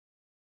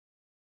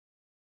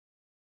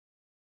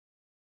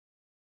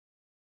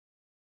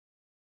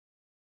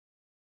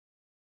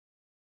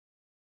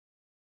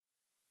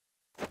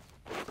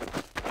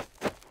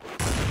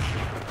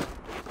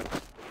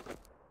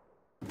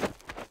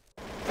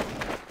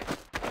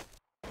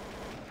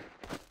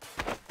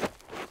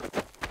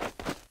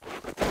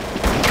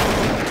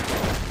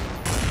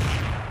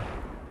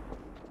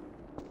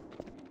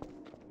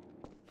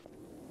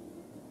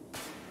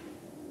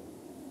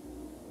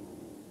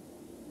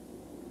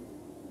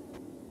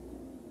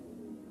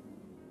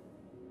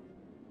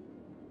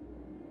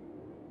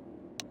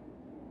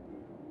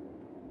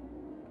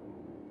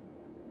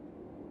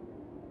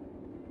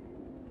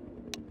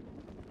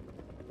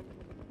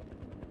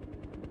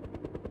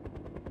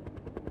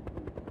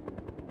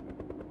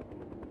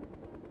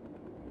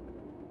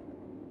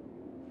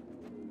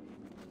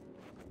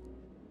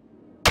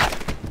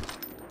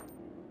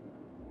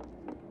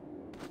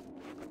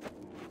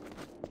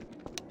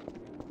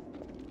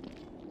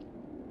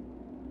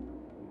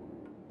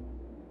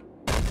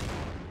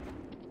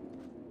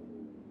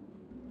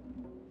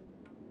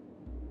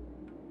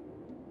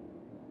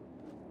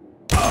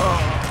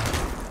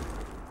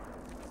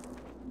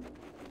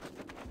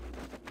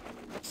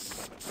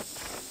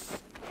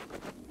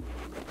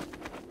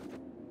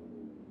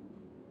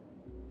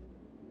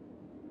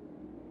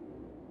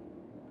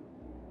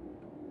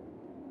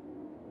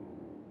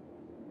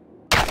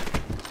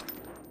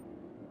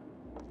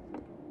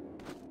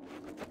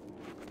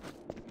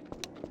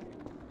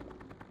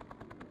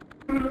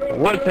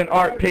What's an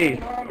art piece?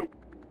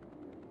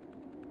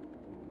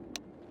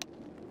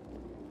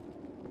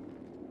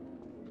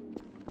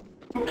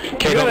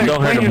 Okay,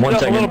 don't hurt him. 1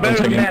 second. 1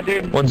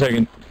 second. 1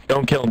 second.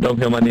 Don't kill him. Don't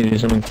kill him. I need to do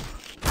something.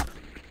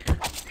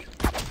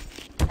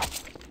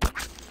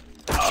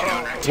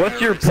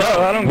 What's your pro?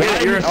 I don't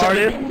get it. You're an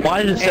artist.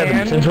 Why is it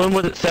 7? Since when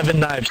was it 7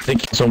 knives to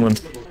kill someone?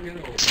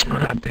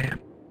 God damn.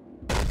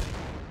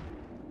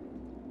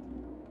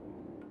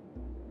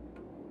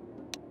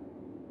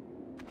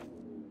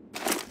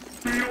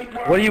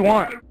 What do you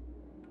want?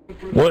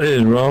 What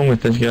is wrong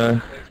with this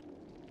guy?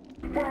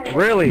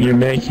 Really? You're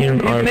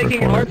making art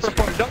performance.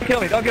 Don't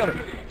kill me. Don't kill me.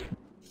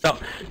 No,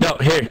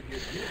 here.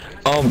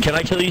 Can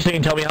I kill you so you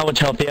can tell me how much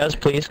health he has,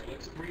 please?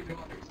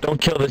 Don't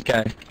kill this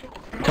guy.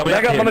 Tell me.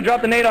 Back up, I'm gonna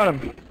drop the nade on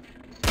him.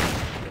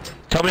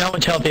 Tell me how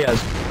much health he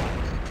has.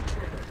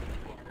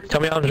 Tell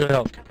me how much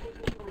health.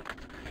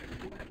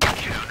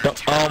 No,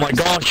 oh my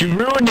gosh, you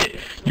ruined it!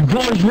 You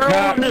guys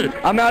ruined it!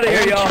 I'm out of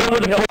here, y'all.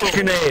 With a push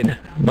grenade.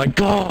 My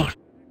god.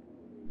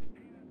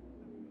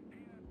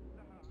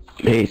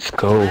 Mates,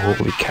 go,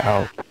 holy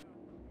cow.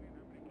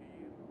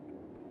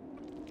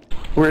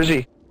 Where is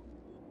he?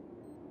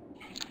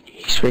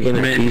 He's freaking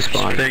at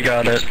T-spawn. They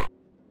got it.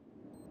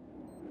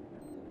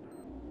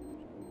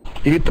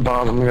 You get the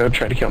bomb, I'm gonna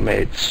try to kill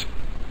Mates.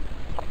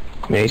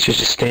 Mates is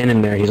just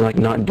standing there, he's like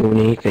not doing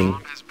anything.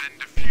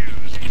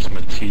 It's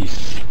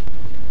Matisse.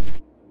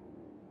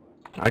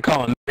 I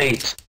call him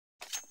Mates.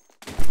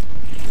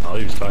 Oh,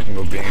 he was talking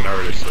about being an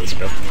artist, so it's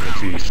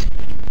definitely Matisse.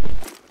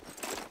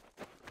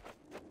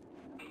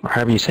 Or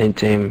however you say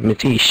his name.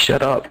 Matisse,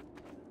 shut up.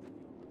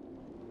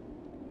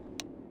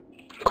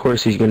 Of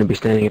course he's gonna be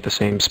standing at the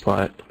same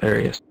spot. There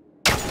he is.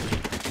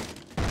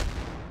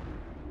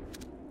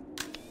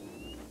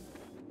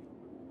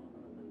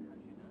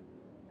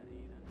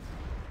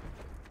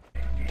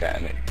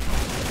 Damn it.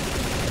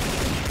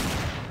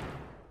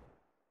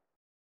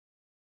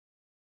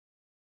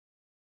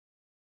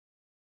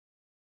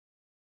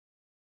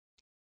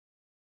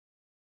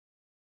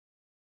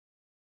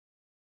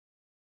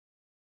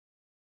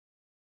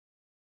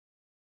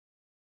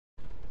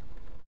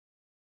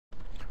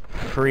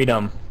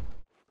 Freedom.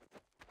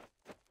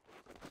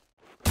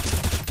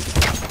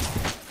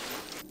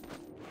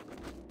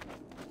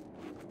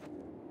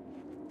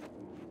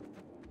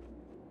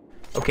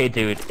 Okay,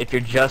 dude, if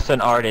you're just an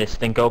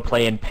artist, then go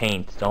play in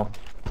Paint. Don't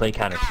play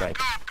Counter-Strike.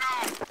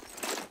 That's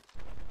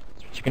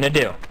what you're gonna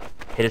do.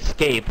 Hit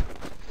escape,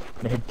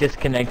 and hit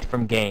disconnect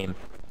from game.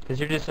 Because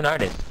you're just an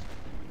artist.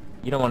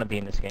 You don't want to be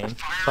in this game.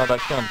 It's all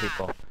about killing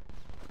people.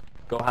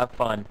 Go have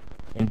fun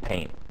in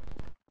Paint.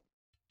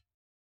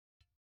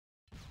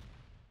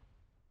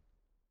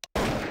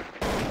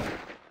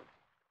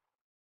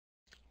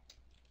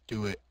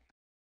 Do it.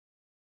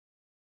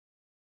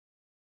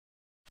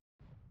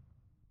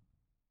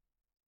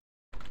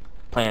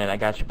 Planet, I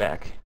got your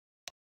back.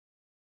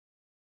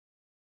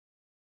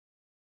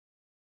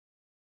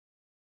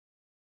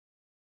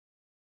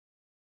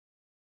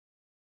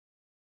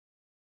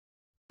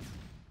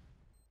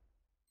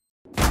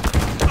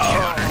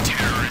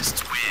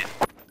 Counter-terrorists win.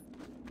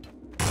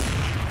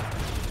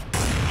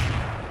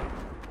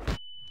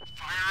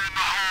 Fire in the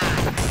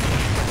hole.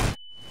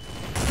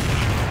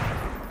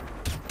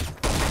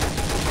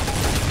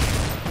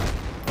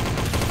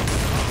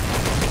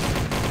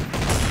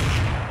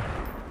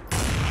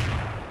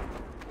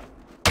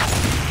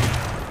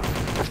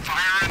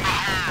 Fire in the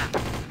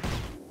hole.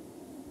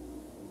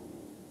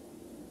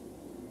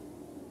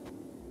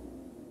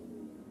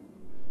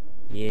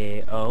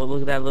 Yeah, oh,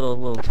 look at that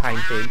little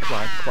tiny thing.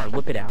 Come on,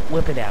 whip it out,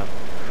 whip it out.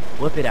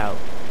 Whip it out.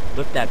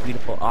 Whip that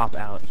beautiful op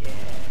out,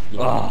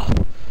 yeah.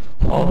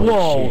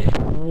 Whoa,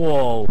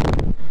 whoa,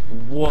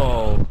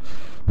 whoa.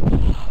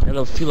 And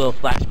those 2 little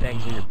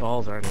flashbangs in your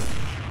balls, aren't they?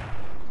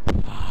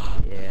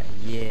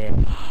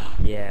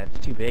 Yeah, it's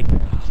too big,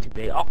 man, it's too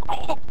big. Oh,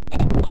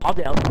 calm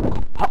down,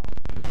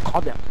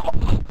 calm down.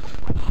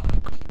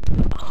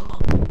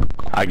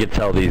 I could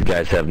tell these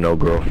guys have no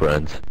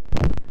girlfriends.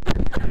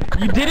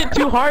 You did it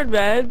too hard,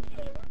 man.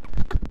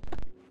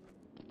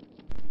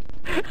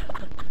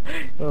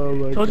 Oh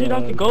my Told you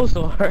not to go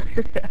so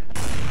hard.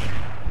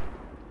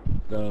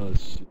 Oh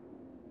shit.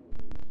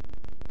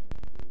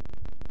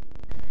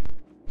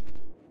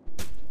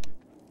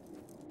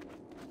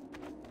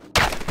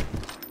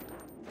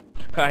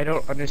 I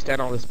don't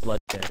understand all this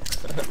bloodshed.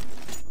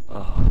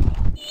 Oh.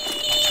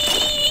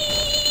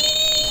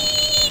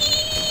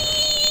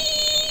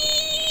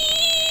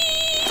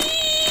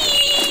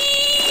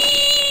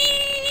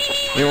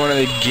 You're one of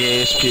the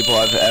gayest people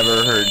I've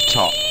ever heard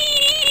talk.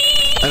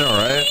 I know,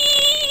 right?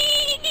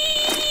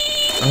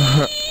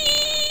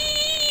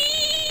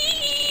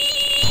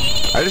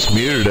 I just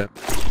muted him.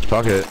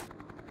 Fuck it.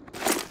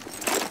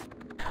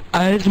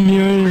 I just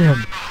muted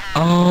him.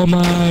 Oh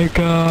my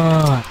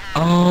god.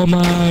 Oh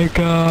my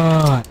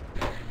god.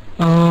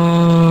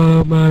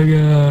 Oh my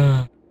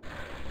god.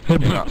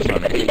 Not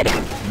funny.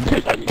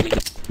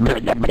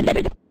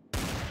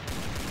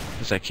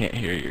 Because I can't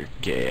hear your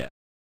gay ass.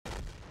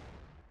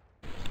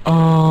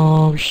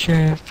 Oh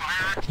shit.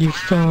 You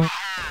suck.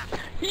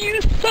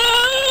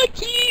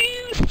 Suck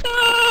you,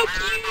 suck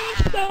you,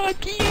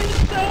 suck you,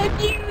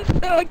 suck you,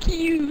 suck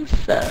you,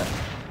 suck.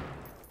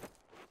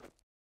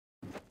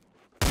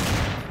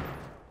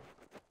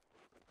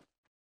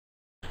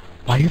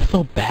 Why you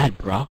so bad,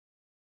 bro?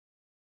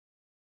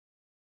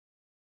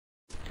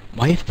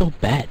 Why you so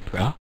bad,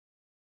 bro?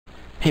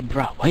 Hey,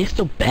 bro, why you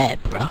so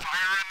bad, bro?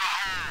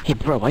 Hey,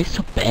 bro, why you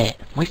so bad?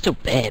 Why you so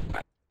bad,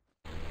 bro?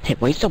 Hey,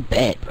 why you so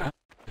bad, bro?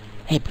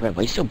 Hey, bro,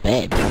 why you so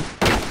bad, bro?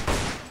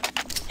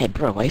 Hey,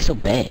 bro, why you so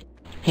bad?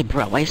 Hey,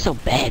 bro, why you so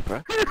bad,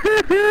 bro?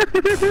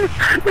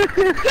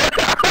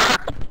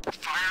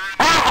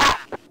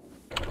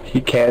 He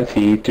can't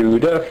see through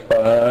the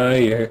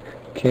fire.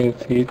 Can't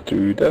see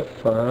through the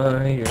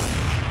fire.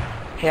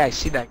 Hey, I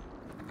see that.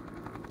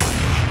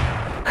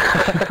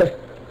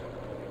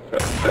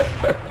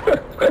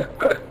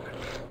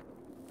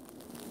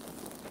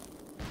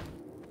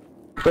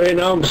 Wait,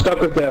 now I'm stuck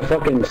with that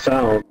fucking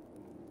sound.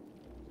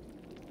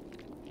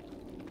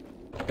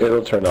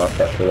 It'll turn off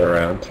after the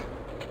round.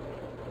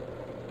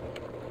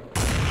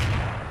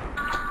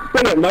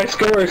 Wait, my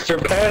score is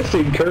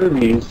surpassing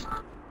Kirby's.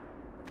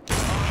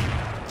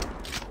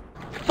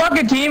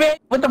 Fucking teammate!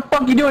 What the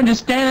fuck you doing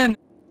just standing?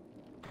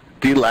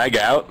 Do you lag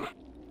out?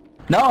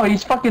 No,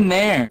 he's fucking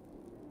there.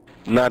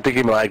 No, I think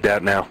he lagged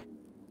out now.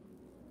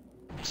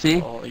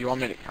 See? Oh, you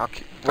want me to?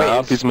 Okay.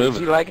 He's moving. Is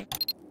he lagging?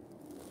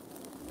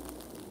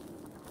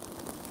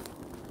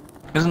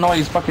 Doesn't know what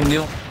he's fucking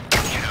doing.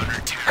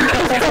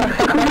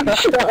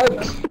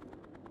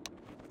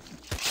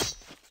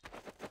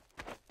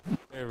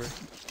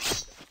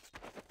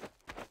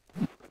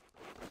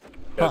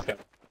 Huh.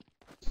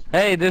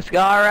 Hey,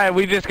 alright,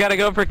 we just gotta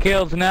go for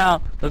kills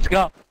now. Let's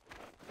go.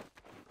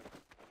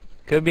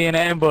 Could be an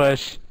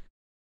ambush.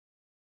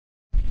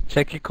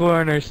 Check your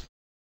corners.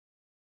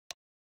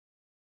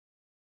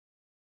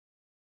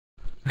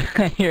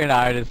 You're an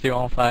artist, you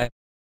won't fight.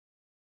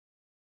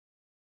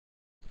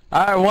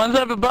 Alright, one's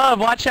up above,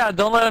 watch out,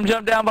 don't let him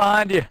jump down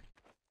behind you.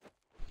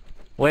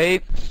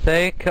 Wait,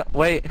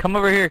 wait, come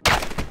over here.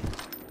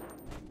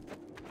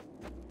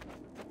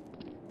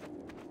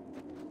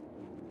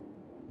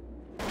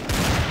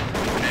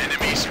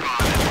 Enemy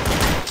spotted.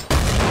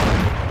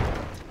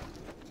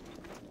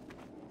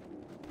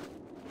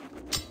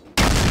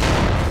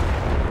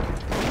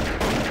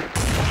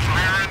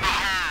 Fire in the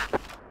hole.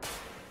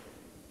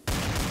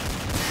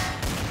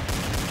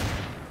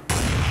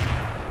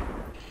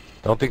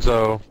 Don't think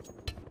so.